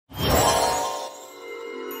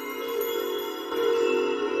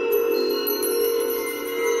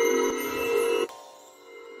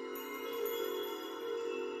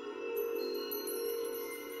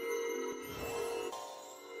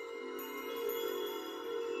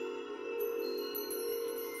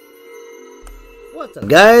What's up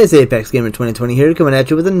guys, Apex Gamer 2020 here, coming at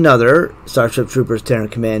you with another Starship Troopers Terran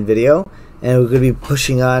Command video. And we're going to be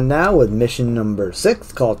pushing on now with mission number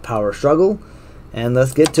 6 called Power Struggle. And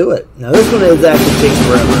let's get to it. Now this one is actually takes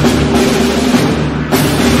forever.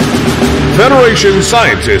 Federation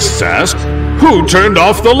scientists ask, who turned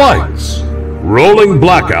off the lights? Rolling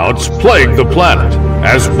blackouts plague the planet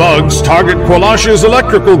as bugs target Qualash's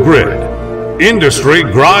electrical grid. Industry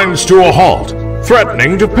grinds to a halt,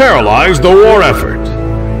 threatening to paralyze the war effort.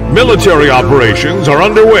 Military operations are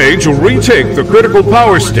underway to retake the critical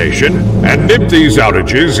power station and nip these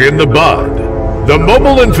outages in the bud. The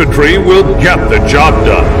mobile infantry will get the job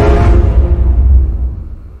done.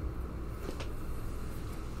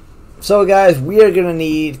 So guys, we are going to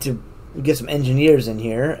need to get some engineers in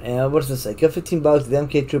here. And what does this say? Kill 15 bugs with the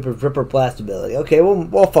MK Trooper's Ripper Blast ability. Okay,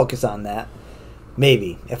 we'll focus on that.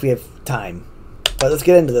 Maybe, if we have time. But let's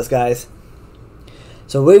get into this, guys.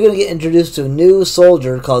 So we're going to get introduced to a new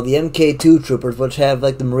soldier called the MK2 Troopers, which have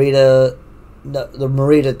like the Merida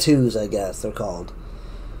 2s, I guess they're called.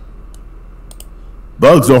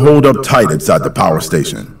 Bugs are holed up tight inside the power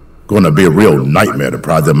station. Going to be a real nightmare to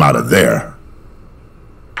pry them out of there.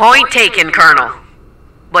 Point taken, Colonel.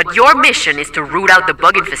 But your mission is to root out the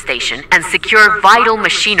bug infestation and secure vital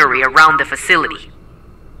machinery around the facility.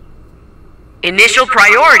 Initial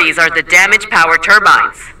priorities are the damaged power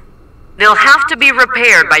turbines. They'll have to be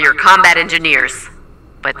repaired by your combat engineers,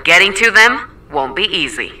 but getting to them won't be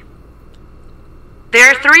easy.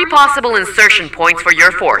 There are 3 possible insertion points for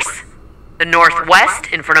your force. The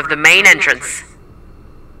northwest in front of the main entrance.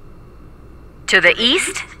 To the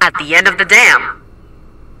east at the end of the dam.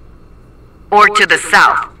 Or to the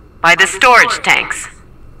south by the storage tanks.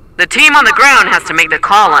 The team on the ground has to make the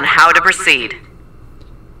call on how to proceed.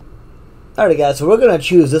 Alright guys, so we're going to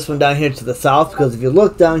choose this one down here to the south, because if you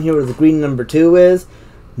look down here where the green number 2 is,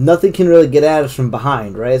 nothing can really get at us from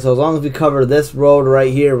behind, right? So as long as we cover this road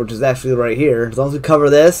right here, which is actually right here, as long as we cover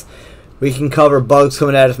this, we can cover bugs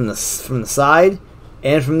coming at us from the side,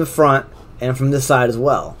 and from the front, and from this side as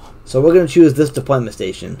well. So we're going to choose this deployment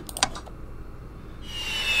station.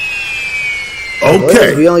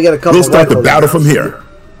 Okay, we only got a couple. We'll start the battle from here.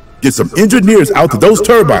 Get some engineers out to those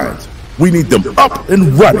turbines. We need them up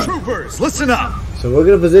and running. Troopers, listen up. So we're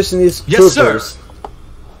going to position these troopers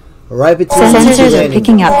right between sensors are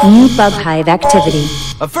picking up new bug hive activity.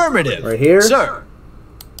 Affirmative. Right here, sir.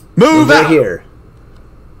 Move right out. here.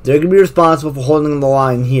 They're going to be responsible for holding the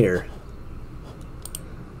line here.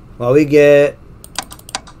 While we get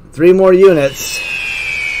 3 more units.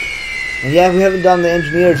 And yeah, we haven't done the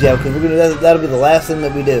engineers yet, because we're gonna. That'll be the last thing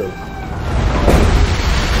that we do.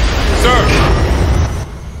 Sir.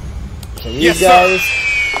 So these guys.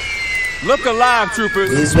 Sir. Look alive,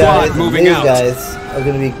 troopers. These Squad guys, moving these out. guys are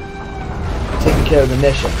going to be taking care of the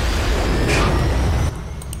mission.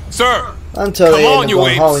 Sir. Until they Come end on, up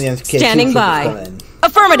going hauling in Standing by.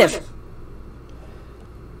 Affirmative.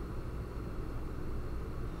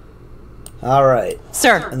 All right.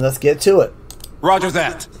 Sir. And let's get to it. Roger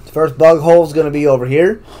that. The first bug hole is going to be over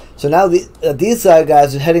here. So now these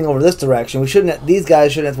guys are heading over this direction. These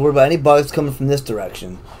guys shouldn't have to worry about any bugs coming from this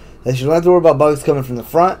direction. They shouldn't have to worry about bugs coming from the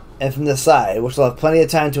front and from the side, which will have plenty of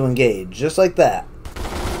time to engage, just like that.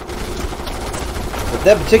 But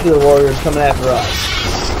that particular warrior is coming after us.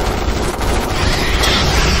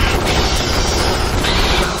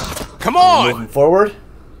 Come on. Moving forward.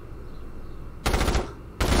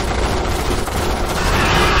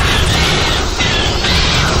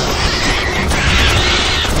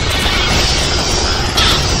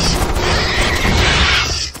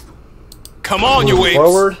 Come on, you apes.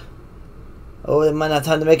 Forward. Oh, it might not have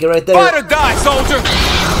time to make it right there. Fight or die, soldier.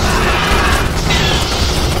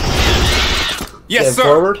 Yes, sir.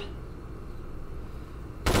 Forward.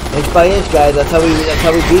 Inch by inch, guys. That's how we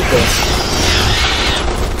beat this.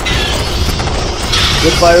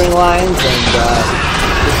 Good firing lines and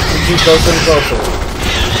just keep closer and closer.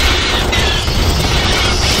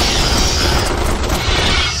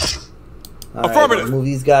 All Affirmative. Right, move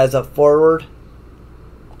these guys up forward.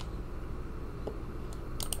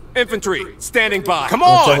 Infantry, standing by. Come Throw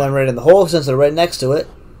on. them right in the hole since they're right next to it.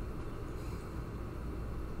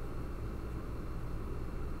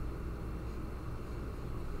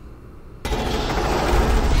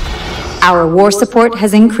 Our war support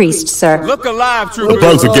has increased, sir. Look alive, The troopers.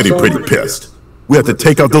 bugs are getting pretty pissed. We have to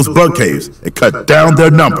take out those bug caves and cut down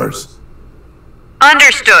their numbers.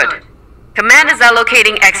 Understood. Command is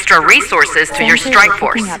allocating extra resources to your strike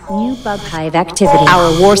force. Picking up new bug hive activity.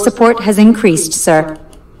 Our war support has increased, sir.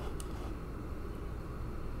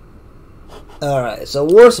 Alright, so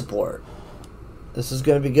war support. This is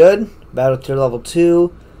going to be good. Battle tier level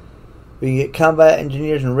 2. We can get combat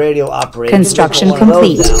engineers and radio operators. Construction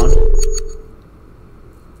complete.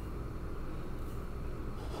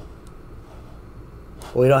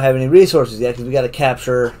 Well, we don't have any resources yet because we got to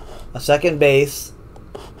capture a second base.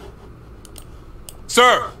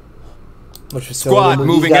 Sir. Which is Squad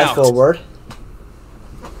moving out. Forward.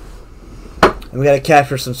 And we got to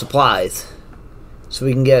capture some supplies. So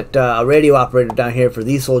we can get a radio operator down here for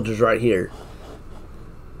these soldiers right here.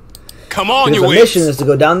 Come on, because you the mission is to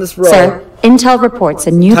go down this road. Sir, intel reports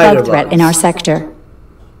a new bug threat in our sector.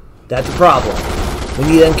 That's a problem.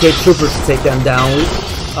 We need MK troopers to take them down.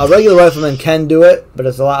 Regular riflemen can do it, but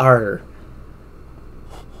it's a lot harder.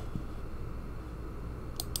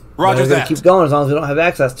 Roger We're that. going to keep going as long as we don't have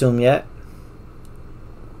access to them yet.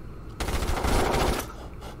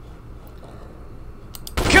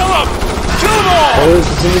 Kill them! Kill them all! So we'll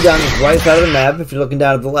continue down this right side of the map. If you're looking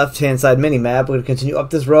down at the left-hand side mini-map, we're going to continue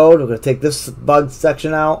up this road. We're going to take this bug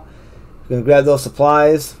section out. We're going to grab those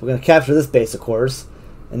supplies. We're going to capture this base, of course.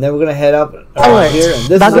 And then we're going to head up around here. And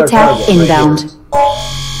this bug is our attack target inbound.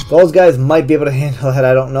 Right, those guys might be able to handle it.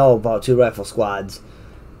 I don't know about 2 rifle squads.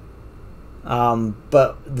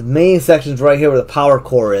 But the main section's right here where the power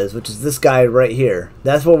core is, which is this guy right here.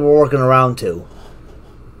 That's what we're working around to.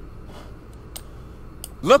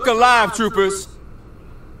 Look alive, troopers.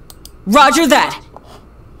 Roger that.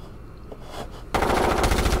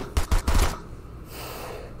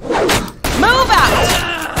 Move out.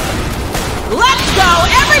 Let's go.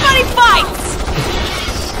 Everybody fights.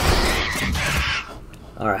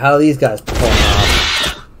 Alright, how are these guys performing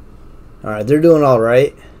off? Alright, they're doing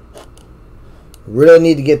alright. Really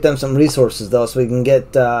need to get them some resources though so we can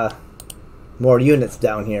get more units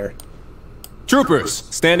down here. Troopers,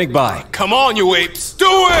 standing by. Come on, you apes. Do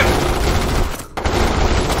it!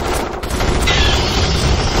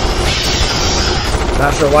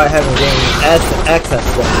 Not sure why I haven't gained access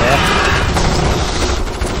to them yet.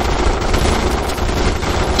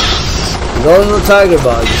 Those are the tiger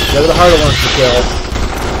bugs. They're the harder ones to kill.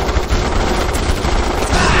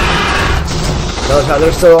 Notice how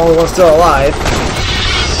they're still the only ones still alive.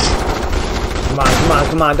 Come on, come on,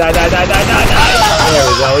 come on. Die, die, die, die, die, die. There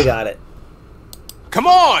we go, we got it. Come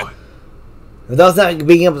on! If that's not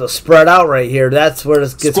being able to spread out right here, that's where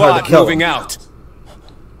this gets hard to kill. Moving out.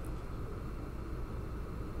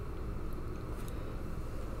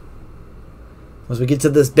 Once we get to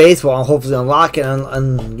this base, we'll hopefully unlock it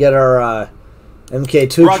and get our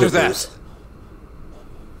MK2 Roger troopers. that.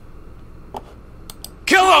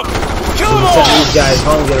 Kill them! Kill them all! Send these guys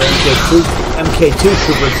home, get our MK2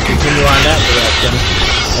 troopers to continue on that direction,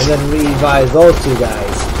 and then revive those 2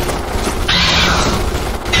 guys.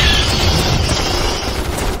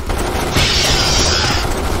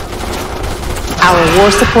 Our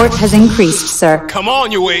war support has increased, sir. Come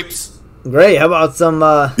on, you apes! Great, how about some,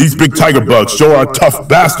 These big tiger bugs sure are tough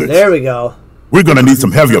bastards. There we go. We're gonna need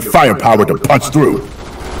some heavier firepower to punch through.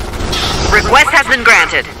 Request has been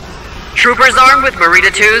granted. Troopers armed with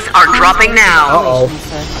Marita 2s are dropping now. Uh-oh.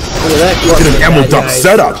 Look at that. Get an ammo dump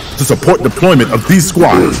set up to support deployment of these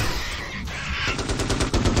squads.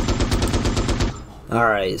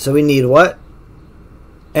 Alright, so we need what?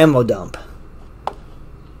 Ammo dump.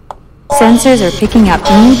 Sensors are picking up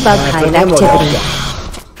new bug hive activity.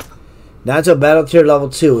 Now it's a battle tier level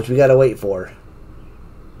 2, which we gotta wait for.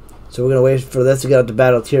 So we're gonna wait for this to get up to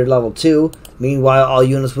battle tier level 2. Meanwhile, all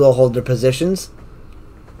units will hold their positions.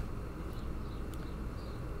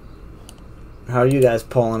 How are you guys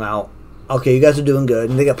pulling out? Okay, you guys are doing good.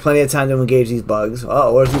 And they got plenty of time to engage these bugs.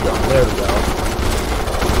 Oh, where's he going? There we go.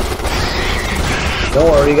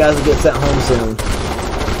 Don't worry, you guys will get sent home soon.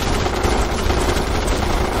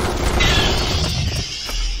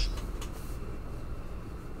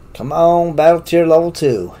 Come on, battle tier level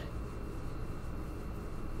 2.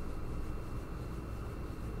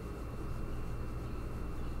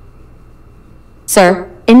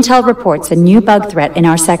 Sir, intel reports a new bug threat in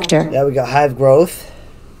our sector. Yeah, we got hive growth.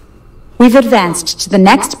 We've advanced to the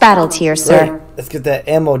next battle tier, sir. Right, let's get that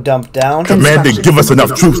ammo dump down. Commanding, give us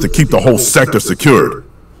enough troops to keep the whole sector secured.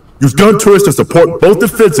 Use gun turrets to support both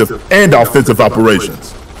defensive and offensive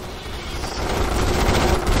operations.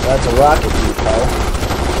 That's a rocket depot.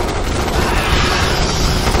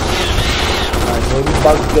 Alright, so these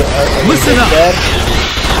bugs get Listen up. dead.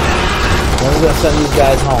 Then we're gonna send these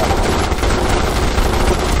guys home.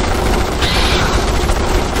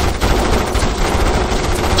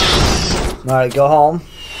 Alright, go home.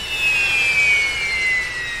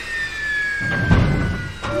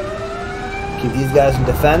 Keep these guys in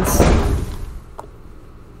defense.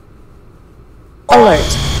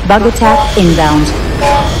 Alert. Bug attack inbound.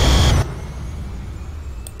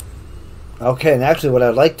 Okay, and actually what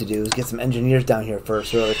I'd like to do is get some engineers down here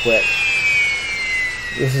first really quick.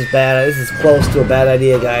 This is bad. This is close to a bad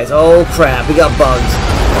idea, guys. Oh, crap. We got bugs.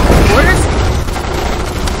 Orders?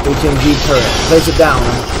 HMG turret. Place it down.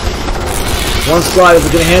 One squad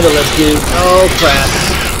isn't going to handle this, dude. Oh, crap.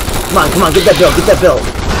 Come on. Get that built. Get that built.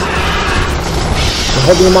 We're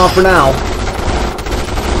holding them off for now.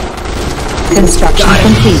 Construction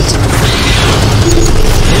complete.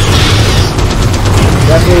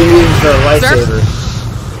 That's what we need for a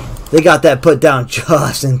lightsaber. They got that put down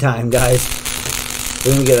just in time, guys.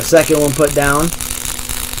 Then we get a second one put down.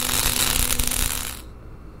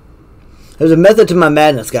 There's a method to my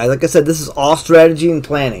madness, guys. Like I said, this is all strategy and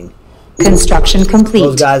planning. Construction complete.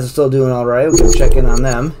 Those guys are still doing all right. We can check in on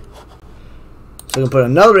them. So we can put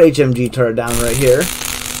another HMG turret down right here.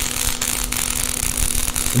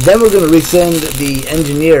 And then we're going to resend the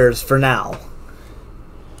engineers for now.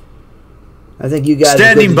 I think you guys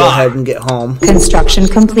are good to go ahead and get home. Construction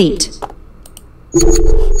complete.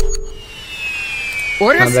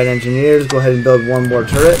 Orders? Combat engineers, go ahead and build one more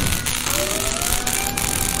turret.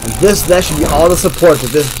 And that should be all the support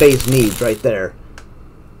that this base needs right there.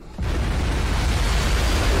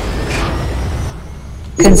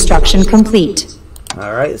 Construction complete.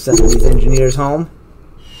 Alright, sending these engineers home.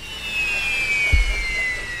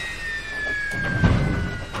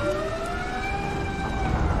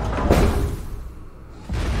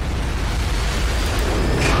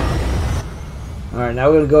 Alright, now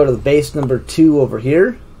we're going to go to the base number 2 over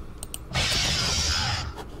here.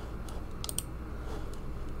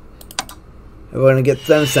 And we're going to get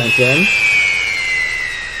them sent in.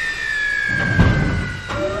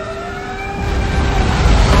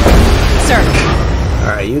 Sir.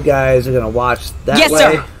 Alright, you guys are going to watch that Yes, way.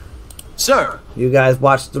 sir. Sir. You guys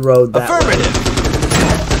watch the road that Affirmative.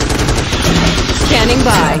 Standing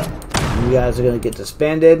by. way. You guys are going to get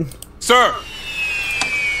disbanded. Sir.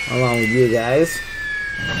 Along with you guys.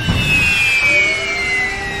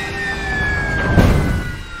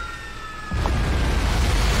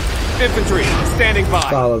 Infantry, standing by.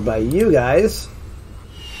 Followed by you guys.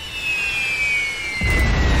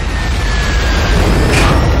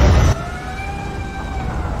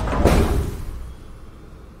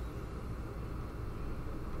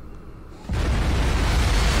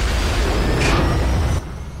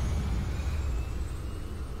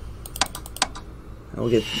 And we'll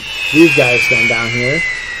get these guys going down here.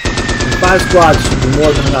 And 5 squads should be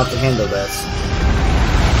more than enough to handle this.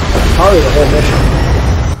 Probably the whole mission.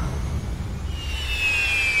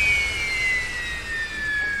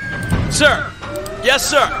 Sir. Yes,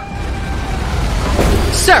 sir.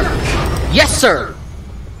 Sir. Yes, sir.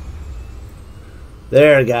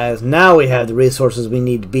 There, guys. Now we have the resources we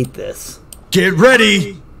need to beat this. Get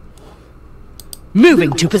ready.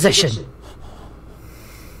 Moving to position.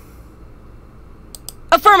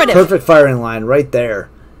 Affirmative. Perfect firing line right there.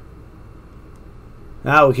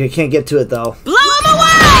 Now we can't get to it though. Blow them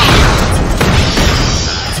away!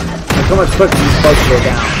 Look how much quicker these bugs go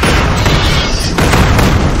down.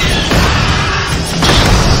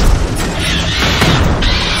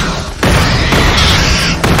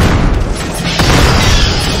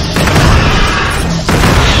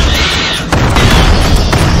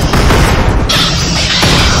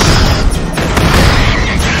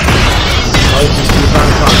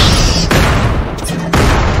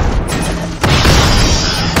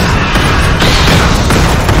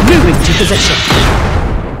 Moving to position.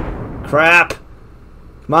 Crap!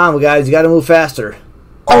 Come on, guys, you gotta move faster.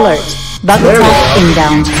 Alert. Bug There we attack go.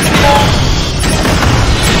 inbound.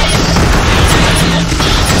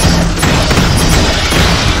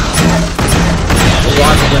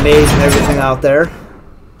 Lots of grenades and everything out there.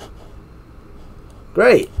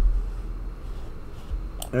 Great.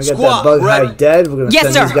 And we got Squad, that bug ready. hive dead. We're gonna Yes,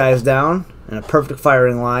 send sir. these guys down in a perfect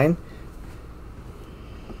firing line.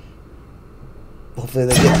 Hopefully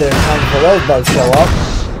they get there in time before those bugs show up.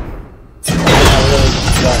 Not really,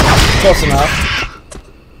 but close enough.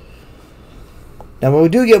 Now when we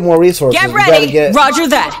do get more resources, Get we gotta ready. get Roger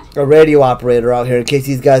that. a radio operator out here in case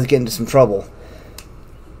these guys get into some trouble.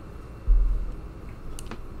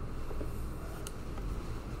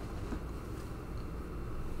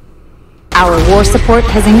 Our war support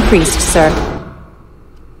has increased, sir.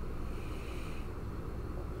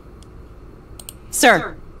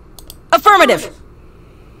 Sir. Affirmative.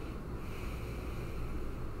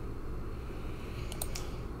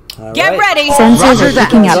 All Get right. ready. Sensors Roger are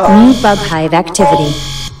picking that. up new bug hive activity.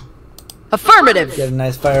 Affirmative. Get a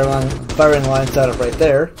nice firing line set up right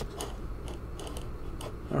there.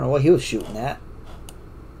 I don't know what he was shooting at.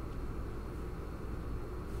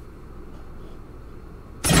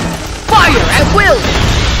 Fire at will.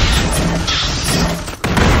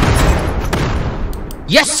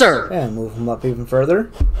 Yes, sir. And move them up even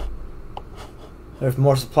further. There's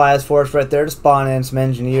more supplies for us right there to spawn in some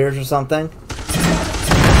engineers or something.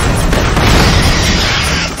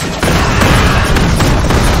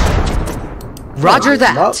 Roger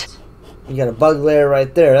that. You got a bug layer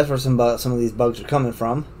right there. That's where some of these bugs are coming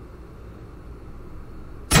from.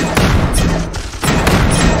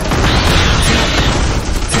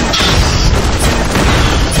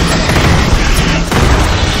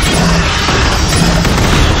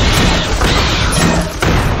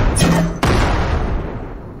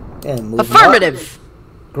 And move Affirmative.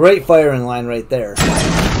 Great firing line right there.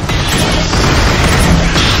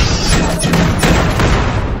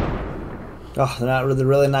 Oh, they're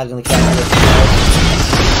really not going to capture this.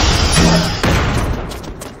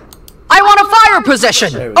 I want a fire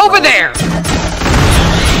position. Over there.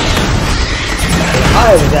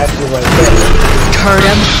 I was actually right there. Turn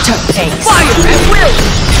him to face. Fire at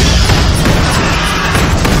will.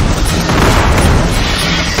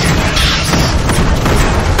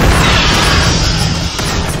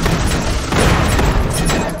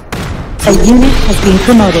 A unit has been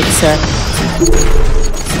promoted, sir.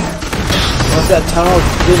 Once that tunnel is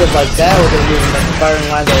completed like that, we're going to move the firing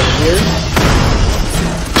lines over here.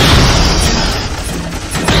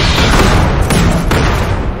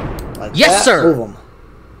 Like yes, that. sir. Move them.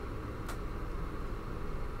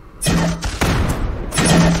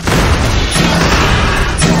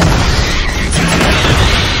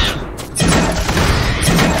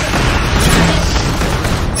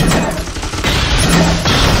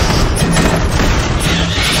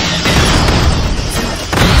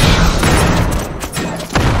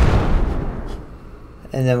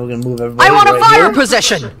 And then we're going to move everybody I want a right fire here.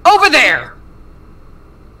 position. Over there.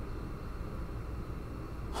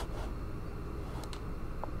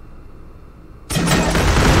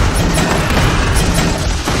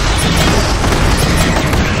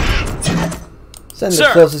 Send Sir,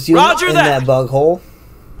 the closest unit roger in that. that bug hole.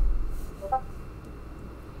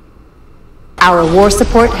 Our war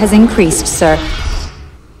support has increased, sir.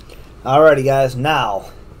 Alrighty, guys.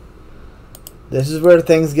 Now, this is where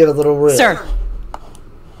things get a little real. Sir.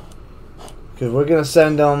 Because we're going to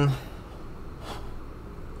send them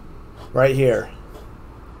right here.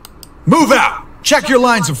 Move out! Check your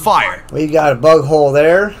lines of fire. We got a bug hole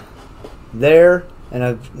there, and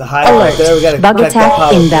a hive right there. We got to Bug protect that attack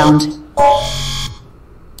power inbound. plant.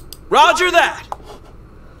 Roger that.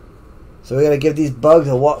 So we got to give these bugs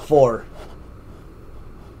a what for.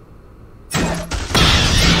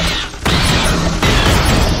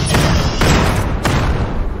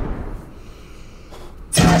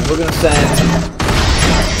 Alright, we're going to send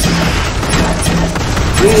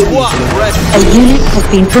 3 of these units. A unit has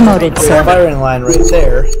been promoted, There's a sir. firing line right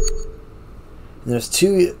there. And there's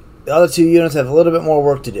the other 2 units have a little bit more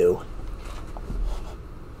work to do.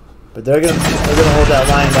 But they're gonna hold that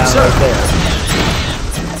line down right there.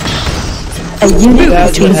 A unit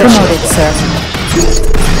That's has been what promoted, sir.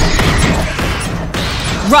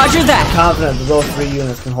 Roger that. I'm confident that those 3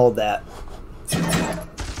 units can hold that.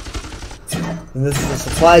 And this is the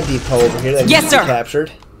supply depot over here that Yes, needs to be sir.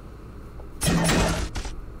 captured.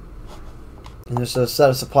 And there's a set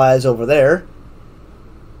of supplies over there.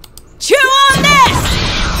 Chew on this.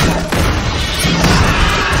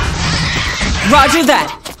 Roger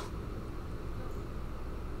that.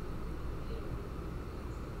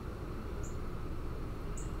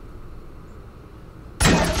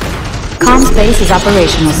 Comms base is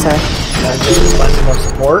operational, sir. Gotta give them a bunch more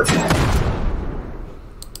support.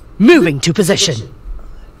 Moving to position.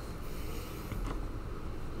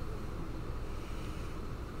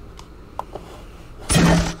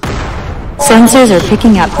 Sensors are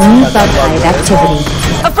picking up new bug hive activity.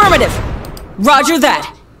 Affirmative. Roger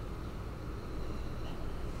that.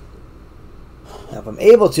 Now, if I'm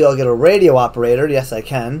able to, I'll get a radio operator. Yes, I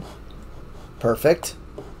can. Perfect.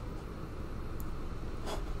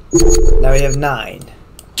 Now we have 9.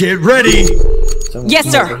 Get ready. So I'm Yes,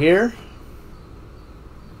 come sir. Over here.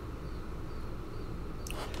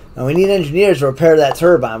 Now we need engineers to repair that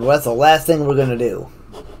turbine, but that's the last thing we're going to do.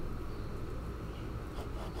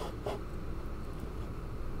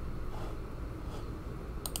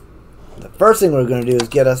 The first thing we're going to do is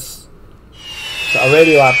get us a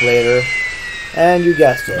radio operator, and you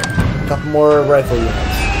guessed it, a couple more rifle units.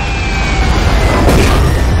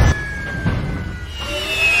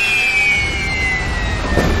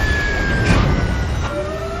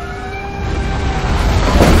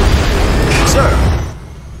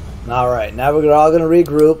 Alright, now we're all going to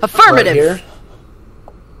regroup. Affirmative. Right here.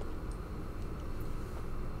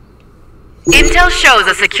 Intel shows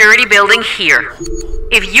a security building here.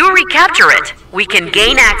 If you recapture it, we can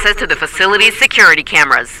gain access to the facility's security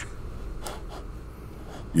cameras.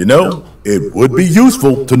 You know, it would be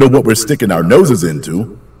useful to know what we're sticking our noses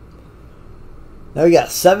into. Now we got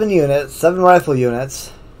 7 units, 7 rifle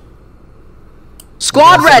units.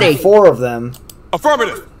 Squad ready! 4 of them.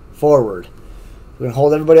 Affirmative! Forward. We're going to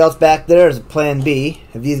hold everybody else back there as a plan B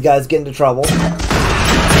if these guys get into trouble.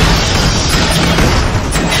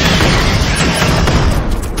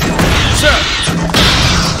 Sir!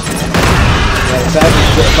 Yeah, in fact, we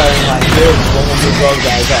should get a firing line here. We'll move those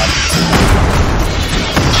guys up.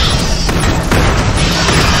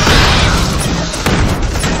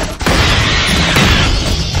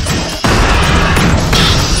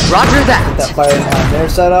 Roger that. Get that firing line there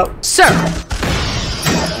set up. Sir!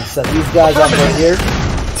 And set these guys up right here.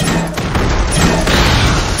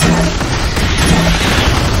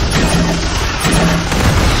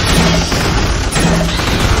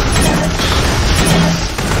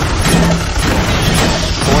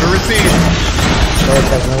 Order received.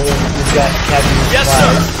 Perfect. Now we've got Captain Yes,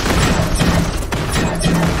 supplies. sir!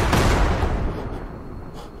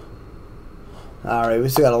 Alright, we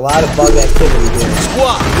still got a lot of bug activity here.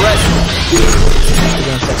 Squad ready! We're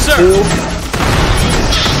going to set Sir. 2.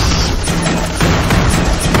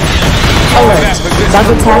 Alert. Bug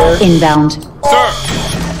attack inbound. Sir!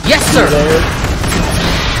 Yes, sir! There.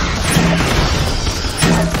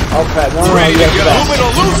 Oh crap, no, Ready to get get back. move it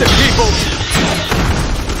or lose it, people!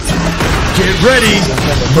 Get ready!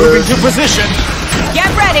 Moving Moving to position! Get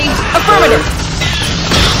ready! Affirmative!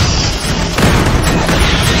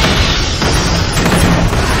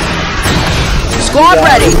 Squad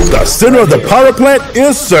ready! The center of the power plant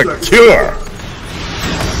is secure.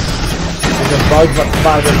 There's a bug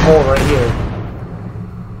by this hole right here.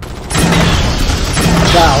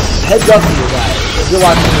 Now, heads up to you guys, if you're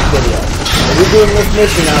watching this video. If you're doing this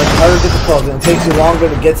mission on harder difficulty and it takes you longer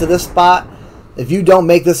to get to this spot, if you don't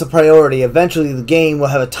make this a priority, eventually the game will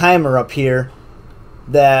have a timer up here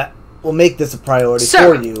that will make this a priority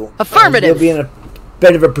Sir, for you. affirmative. And you'll be in a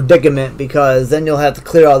bit of a predicament because then you'll have to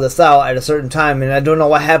clear all this out at a certain time, and I don't know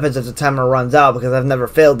what happens if the timer runs out because I've never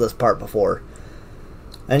failed this part before.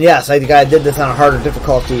 And yes, I think I did this on a harder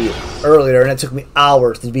difficulty earlier, and it took me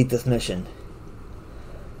hours to beat this mission.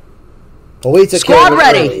 But we took care Squad of it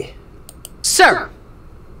ready. early. Sir!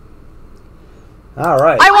 All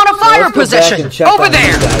right. I want a fire let's go back position. and check Over on these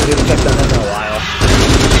there. guys. We haven't checked on them in a while.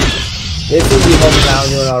 They seem to be holding down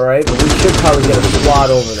doing all right, but we should probably get a squad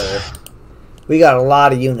over there. We got a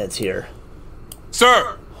lot of units here,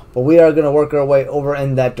 Sir! but we are going to work our way over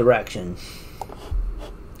in that direction.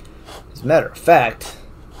 As a matter of fact,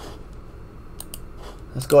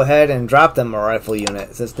 let's go ahead and drop them a rifle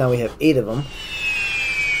unit, since now we have 8 of them.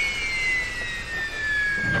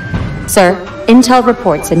 Sir, intel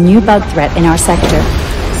reports a new bug threat in our sector.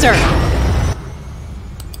 Sir!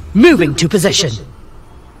 Moving to position.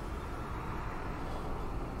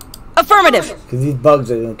 Affirmative! Because these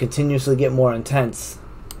bugs are going to continuously get more intense.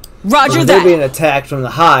 Roger They're being that! attacked from the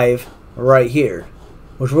hive right here,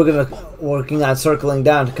 which we're working on circling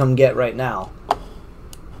down to come get right now.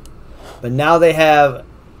 But now they have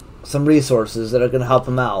some resources that are going to help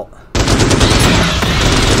them out.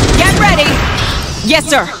 Get ready! Yes,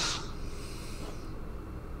 sir!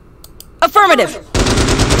 Affirmative!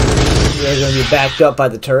 They're going to be backed up by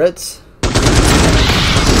the turrets.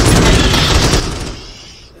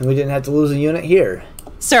 And we didn't have to lose a unit here.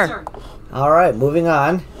 Sir! Alright, moving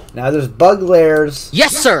on. Now there's bug lairs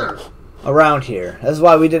Yes, sir! around here. That's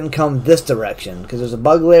why we didn't come this direction. Because there's a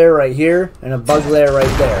bug lair right here and a bug lair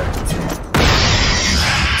right there.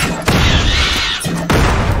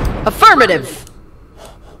 Affirmative!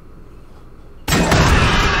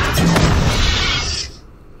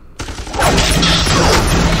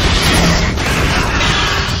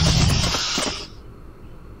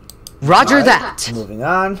 Roger that! Moving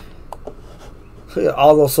on. Look at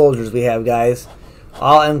all those soldiers we have, guys.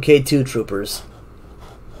 All MK2 troopers.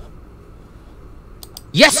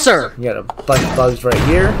 Yes, sir! You got a bunch of bugs right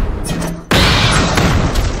here.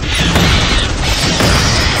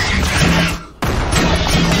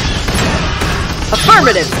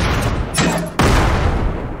 Affirmative!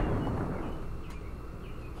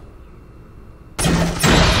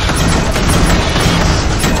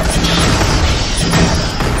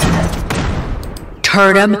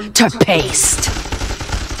 Turn 'em to paste.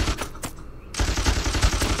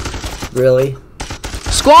 Really?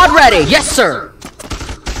 Squad ready. Yes, sir.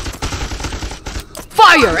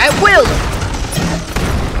 Fire at will.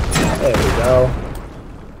 There we go.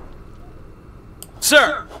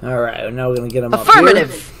 Sir! Alright, now we're going to get them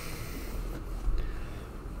Affirmative.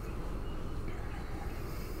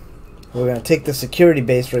 We're gonna take the security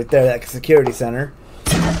base right there, that security center.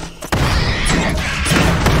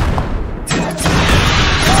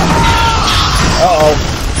 Uh-oh.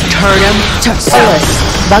 Turn him to Alert.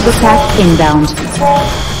 Bug attack inbound.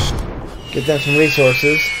 Get them some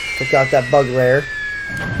resources. Took out that bug lair.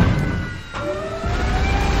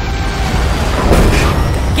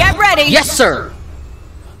 Get ready! Yes, sir!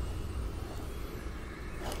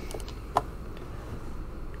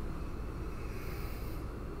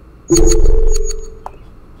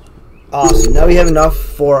 Awesome. Now we have enough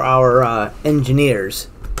for our engineers.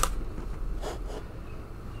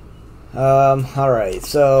 Alright,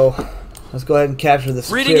 so let's go ahead and capture the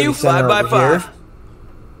security center over here.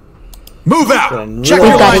 Move out! Check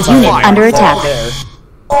We've got a unit under attack.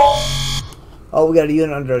 Oh, we got a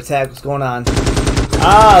unit under attack. What's going on?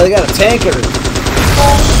 Ah, they got a tanker. And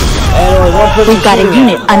only one person. We've got a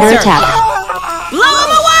unit under attack. Blow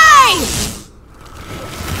them away!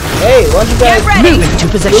 Hey, why don't you guys move into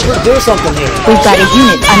position? Do something here? We've got a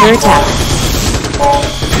unit under attack.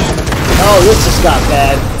 Oh, this just got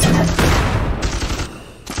bad.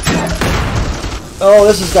 Oh,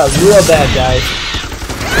 this just got real bad, guys.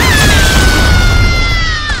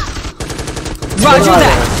 Roger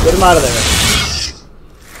that. Get him out of there.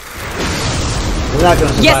 We're not going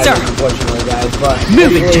to survive, yes, sir. Unfortunately, guys. But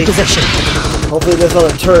move into position. Hopefully, this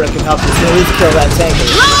other turret can help us at least kill that tanker.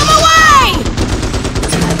 Blow them away!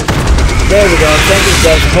 There we go. Tanker's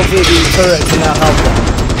dead. Hopefully, the turret can now help them.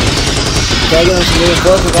 Try to get them some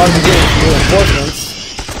reinforcements. All we're getting some reinforcements.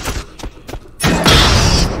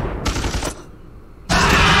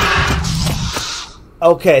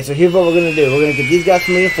 Okay, so here's what we're going to do. We're going to give these guys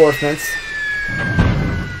some reinforcements.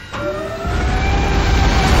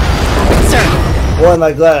 Sir. Boy, am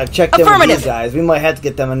I glad I checked in with these guys. We might have to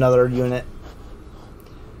get them another unit.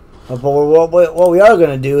 But what we are going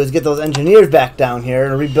to do is get those engineers back down here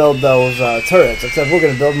and rebuild those turrets. Except we're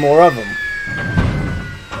going to build more of them.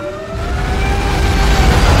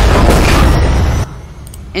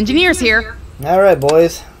 Engineers here. Alright,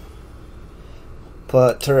 boys.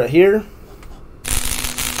 Put turret here.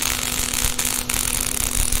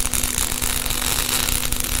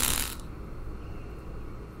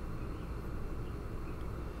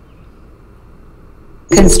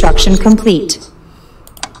 Construction complete.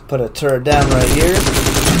 Put a turret down right here.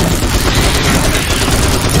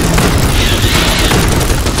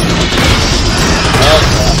 Oh,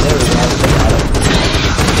 there we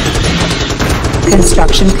go.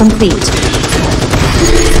 Construction complete.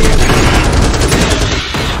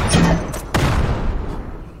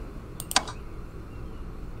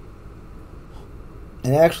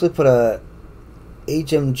 And actually put a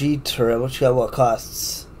HMG turret, which got what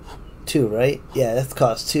costs? 2, right? Yeah, that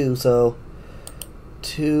costs 2, so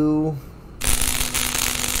 2.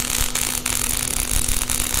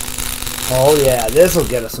 Oh yeah, this will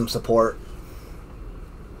get us some support.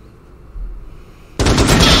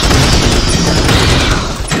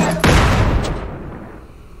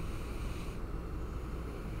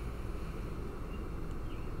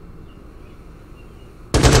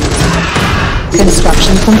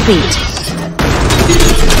 Construction complete.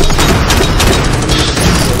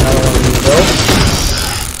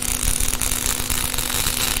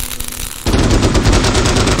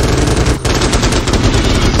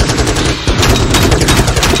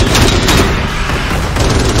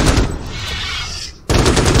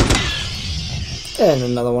 And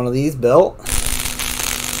another one of these built.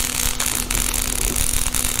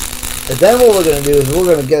 And then what we're going to do is we're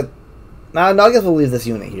going to get... No, I guess we'll leave this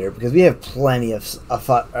unit here because we have plenty of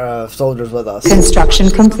soldiers with us.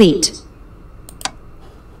 Construction complete.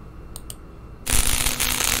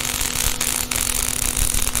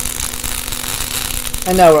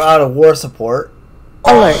 And now we're out of war support.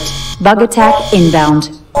 Alert. Bug attack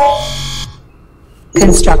inbound.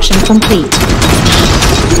 Construction complete.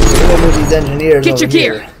 We're going to move these engineers Get your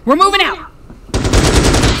here. gear. We're moving out.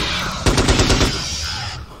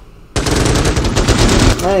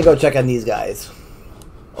 I'm going to go check on these guys.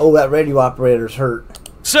 Oh, that radio operator's hurt.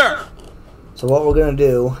 Sir. So what we're going to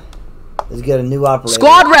do is get a new operator.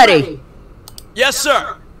 Squad ready. Yes,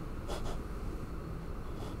 sir.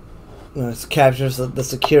 Let's capture the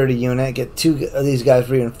security unit, get 2 of these guys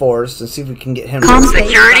reinforced, and see if we can get him.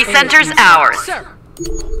 Security center's ours. Sir.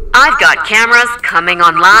 I've got cameras coming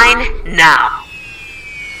online now.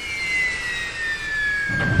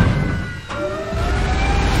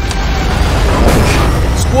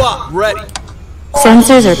 Squad ready.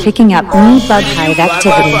 Sensors are picking up new bug hive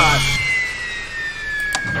activity.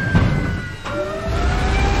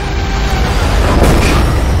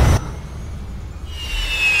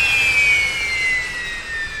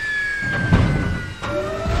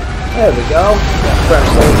 There we go. Got fresh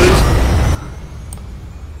soldiers.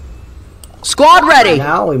 Squad ready!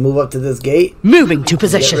 Now we move up to this gate. Moving to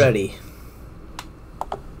position. Get ready.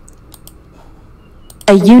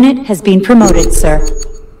 A unit has been promoted, sir.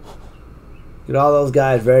 Get all those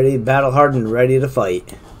guys ready, battle hardened, ready to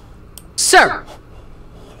fight. Sir!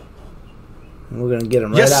 And we're going to get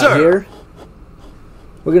them right Yes, out sir. here.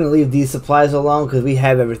 We're going to leave these supplies alone because we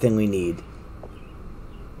have everything we need.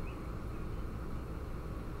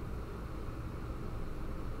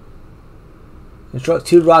 Construct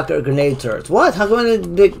 2 rocket or grenade turrets. What? How come I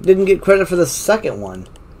didn't get credit for the second one?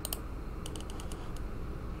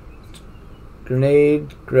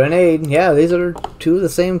 Grenade. Yeah, these are 2 of the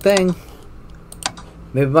same thing.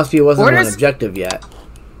 Maybe it must be it wasn't an objective yet.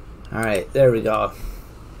 Alright, there we go.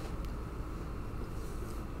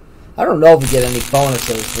 I don't know if we get any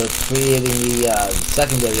bonuses for creating the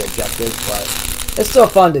secondary objectives, but it's still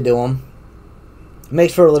fun to do them. It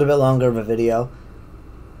makes for a little bit longer of a video.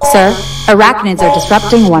 Sir, arachnids are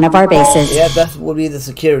disrupting one of our bases. Yeah, that would be the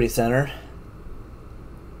security center.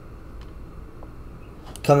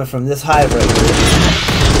 Coming from this hive right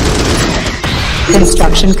here.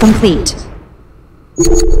 Construction complete.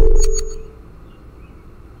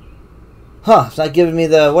 Huh, it's not giving me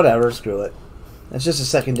the whatever, screw it. It's just a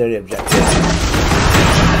secondary objective.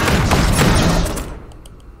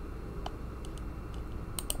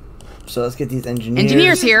 So let's get these engineers.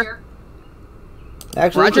 Engineers here.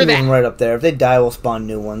 Actually, Roger we can move that. them right up there. If they die, we'll spawn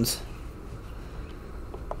new ones.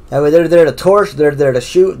 That way, they're there to torch, they're there to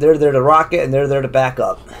shoot, they're there to rocket, and they're there to back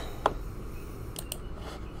up.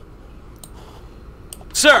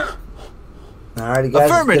 Sir! Alrighty, guys, let's get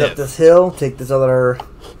Affirmative. up this hill. Take this other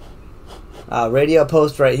radio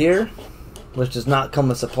post right here, which does not come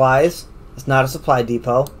with supplies. It's not a supply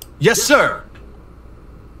depot. Yes, sir!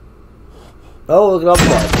 Oh, look at all the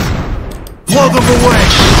blood. Blow them away!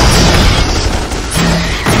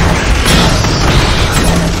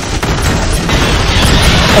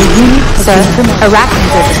 A unit, sir,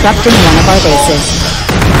 arachnids are disrupting one of our bases.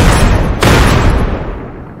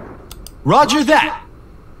 Roger that!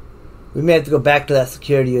 We may have to go back to that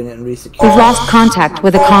security unit and resecure. We've lost contact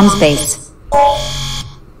with a comms base.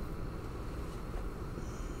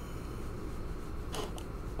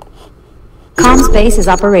 Comms base is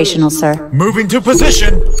operational, sir. Moving to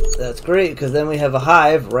position! That's great, because then we have a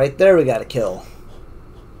hive right there we gotta kill.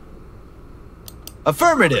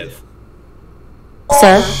 Affirmative!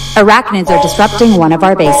 Sir, arachnids are disrupting one of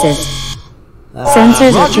our bases.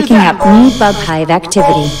 Sensors are picking up new bug hive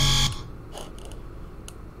activity.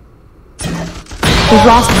 We've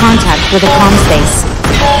lost contact with a comms base.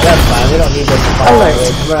 That's fine, we don't need those supplies.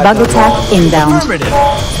 Alert, We're not bug gonna attack inbound. Affirmative!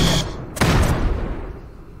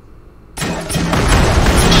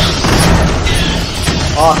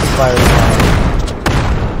 Awesome fire.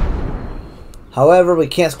 However, we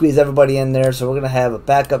can't squeeze everybody in there, so we're gonna have a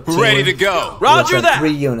backup team. Ready to go! With Roger some that! 3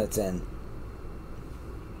 units in.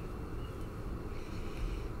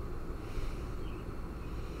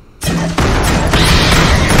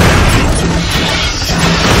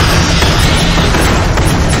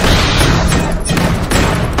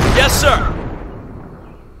 Yes, sir!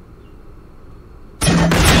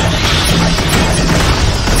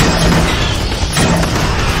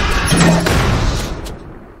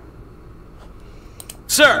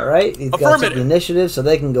 Sir! Alright, he's got some Affirmative. initiative, so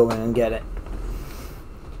they can go in and get it.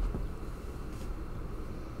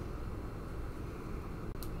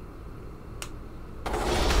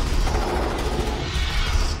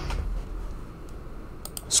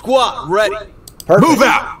 Squad ready! Perfect. Move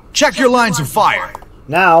out! Check your lines of fire!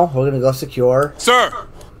 Now, we're gonna go secure Sir!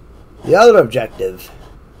 the other objective.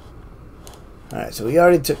 Alright, so we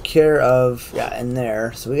already took care of, yeah, in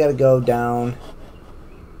there. So we gotta go down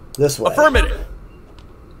this way. Affirmative!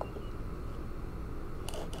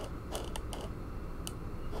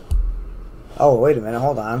 Oh, wait a minute,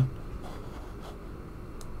 hold on.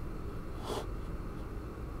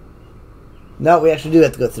 No, we actually do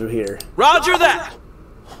have to go through here. Roger that!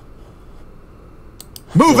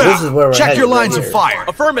 Move So this is where we're Check your headed right lines of here. fire!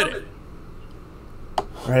 Affirmative!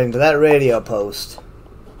 We're heading to that radio post.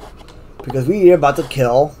 Because we are about to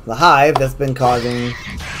kill the hive that's been causing...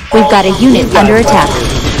 We've got a unit under attack.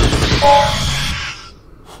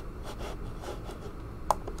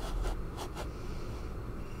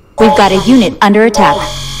 We've got a unit under attack.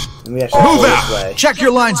 And we actually Move go this way. out! Check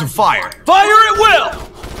your lines of fire! Fire at will!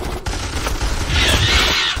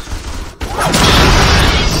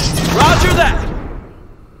 Roger that!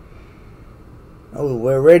 Oh,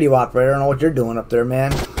 we're a radio operator. I don't know what you're doing up there,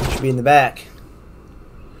 man. You should be in the back.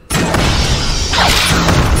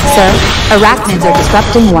 Sir, arachnids are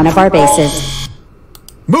disrupting one of our bases.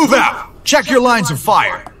 Move out! Check your lines of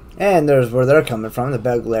fire! And there's where they're coming from, the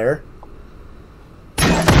bug lair.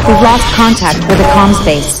 We've lost contact with the comms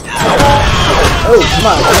base. Oh, come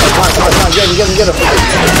on, get him.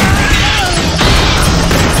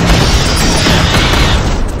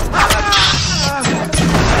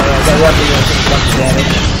 Alright, that weapon doing a bunch of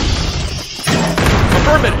damage.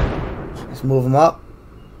 Affirmative! Let's move them up.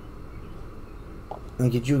 And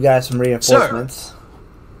get you guys some reinforcements.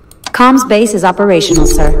 Comms base is operational,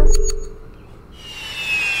 sir.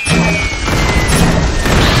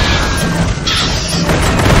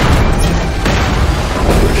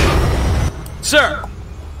 Sir!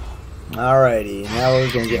 Alrighty, now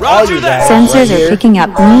we're gonna get all you guys Sensors right are picking up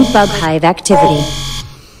new bug hive activity.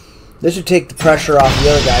 This should take the pressure off the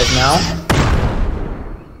other guys now.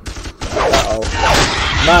 Uh-oh.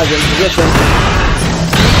 Come on, get in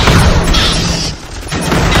position.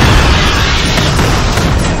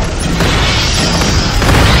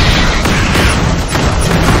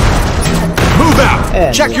 Move out!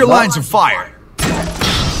 And Check your move up. lines of fire!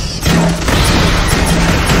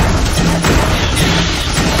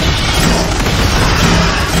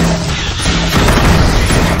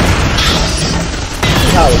 This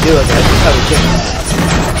is how we do it, guys. This is how we kick them ass.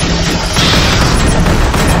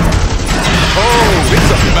 Oh,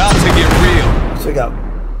 it's about to get real! So we go.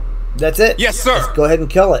 That's it? Yes, sir! Let's go ahead and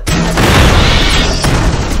kill it.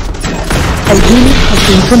 A unit has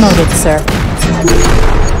been promoted, sir.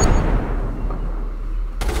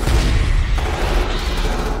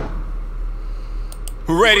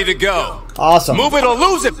 Ready to go! Awesome. Move it or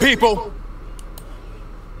lose it, people!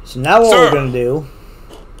 So now what Sir. we're going to do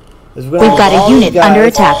is we're going We've got a unit under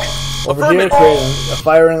attack. over here, creating a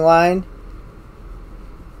firing line.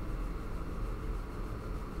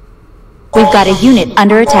 We've got a unit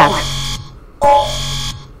under attack.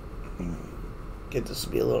 Get this to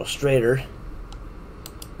be a little straighter.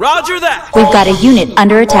 Roger that! We've got a unit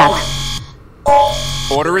under attack.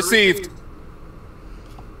 Order received.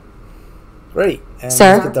 Great. And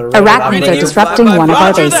Sir, let's get the right arachnids operator are disrupting one of our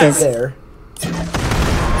Roger that. bases. there.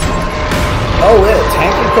 Oh, wait, a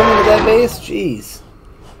tanker coming to that base? Jeez.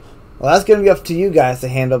 Well, that's going to be up to you guys to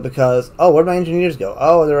handle because... Oh, where'd my engineers go?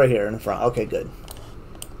 Oh, they're right here in the front. Okay, good.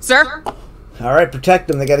 Sir? Alright, protect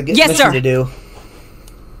them. They got a Yes, mission sir. to do.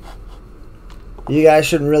 You guys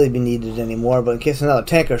shouldn't really be needed anymore, but in case another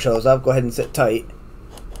tanker shows up, go ahead and sit tight.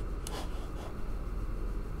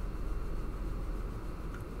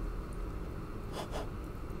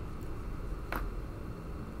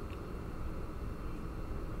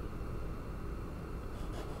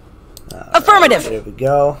 Affirmative. There we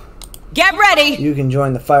go. Get ready. You can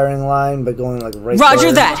join the firing line by going like right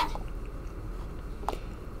Roger there. that.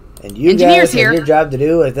 And you Engineers guys here. have your job to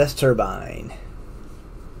do at this turbine.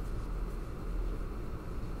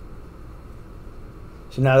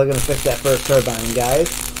 So now they're going to fix that first turbine, guys.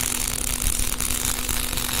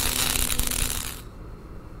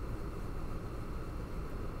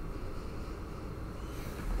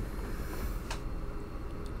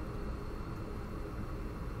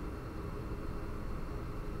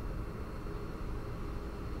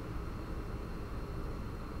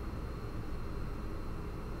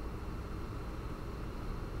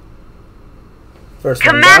 First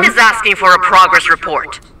one Command done. is asking for a progress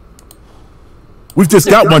report. We've just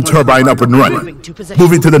got one turbine up and running.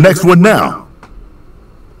 Moving to the next one now.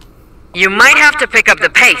 You might have to pick up the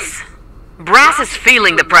pace. Brass is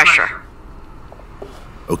feeling the pressure.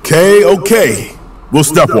 Okay. We'll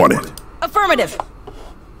step on it. Affirmative. Yeah,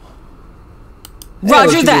 we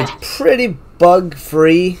Roger should that. be pretty bug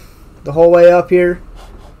free the whole way up here.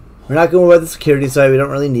 We're not going with the security side. We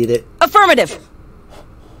don't really need it. Affirmative.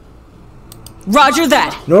 Roger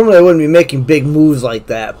that. Normally I wouldn't be making big moves like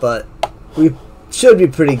that, but we should be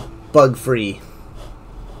pretty bug free.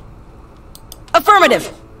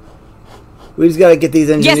 Affirmative. We just gotta get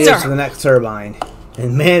these engineers sir. to the next turbine.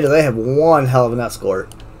 And man, do they have one hell of an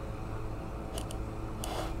escort.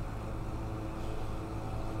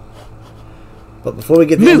 But before we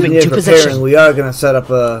get the Moving engineers to preparing, position. we are gonna set up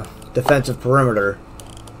a defensive perimeter.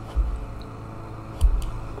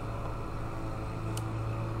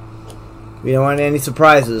 We don't want any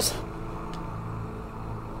surprises.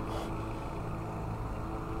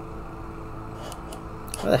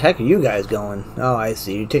 Where the heck are you guys going? Oh, I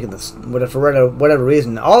see. You're taking this. For whatever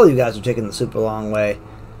reason, all you guys are taking the super long way.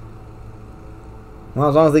 Well,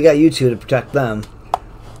 as long as they got you two to protect them.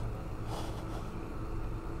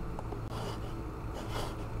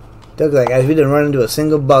 Look at that, guys. We didn't run into a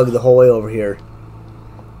single bug the whole way over here.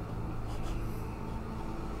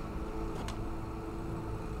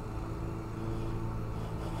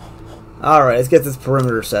 Alright, let's get this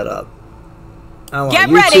perimeter set up. I want Get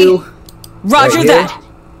you ready. two. Roger right that.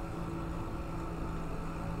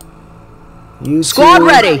 You Squad two.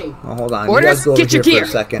 ready. Oh, hold on. Orders, you guys go over get your here gear. for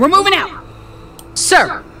a second. We're moving out.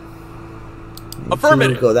 Sir. You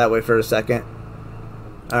Affirmative. two go that way for a second.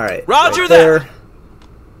 All right. Roger right that. there.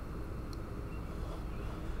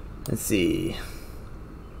 Let's see.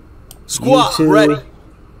 Squad You two. ready.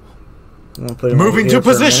 I'm gonna put him over Moving here to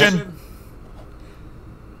for a minute. position.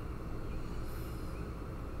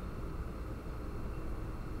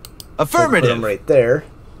 Put Affirmative. him right there.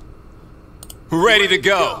 Ready to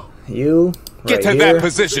go. You Get right to here. that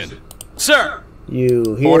position. Sir.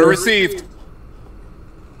 You here. Order received.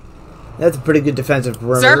 That's a pretty good defensive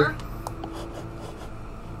perimeter. Sir.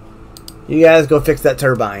 You guys go fix that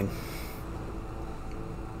turbine.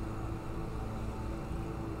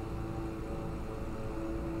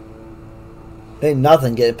 Ain't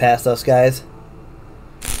nothing getting past us, guys.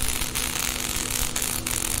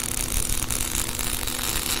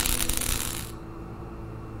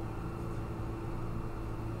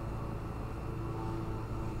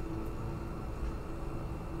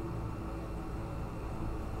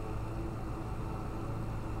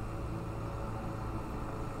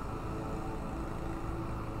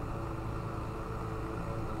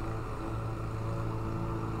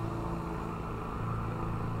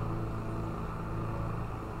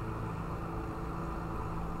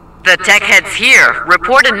 The tech heads here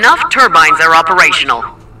report enough turbines are operational.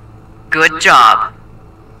 Good job.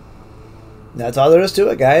 That's all there is to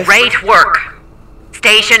it, guys. Great work.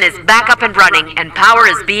 Station is back up and running, and power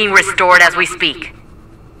is being restored as we speak.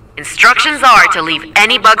 Instructions are to leave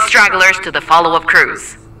any bug stragglers to the follow-up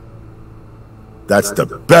crews. That's the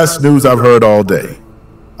best news I've heard all day.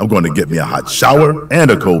 I'm going to get me a hot shower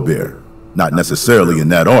and a cold beer. Not necessarily in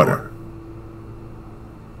that order.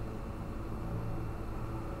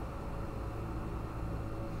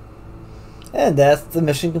 And that's the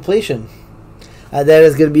mission completion. That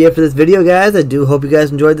is going to be it for this video, guys. I do hope you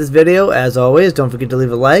guys enjoyed this video. As always, don't forget to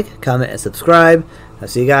leave a like, comment, and subscribe. I'll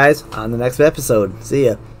see you guys on the next episode. See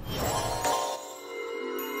ya.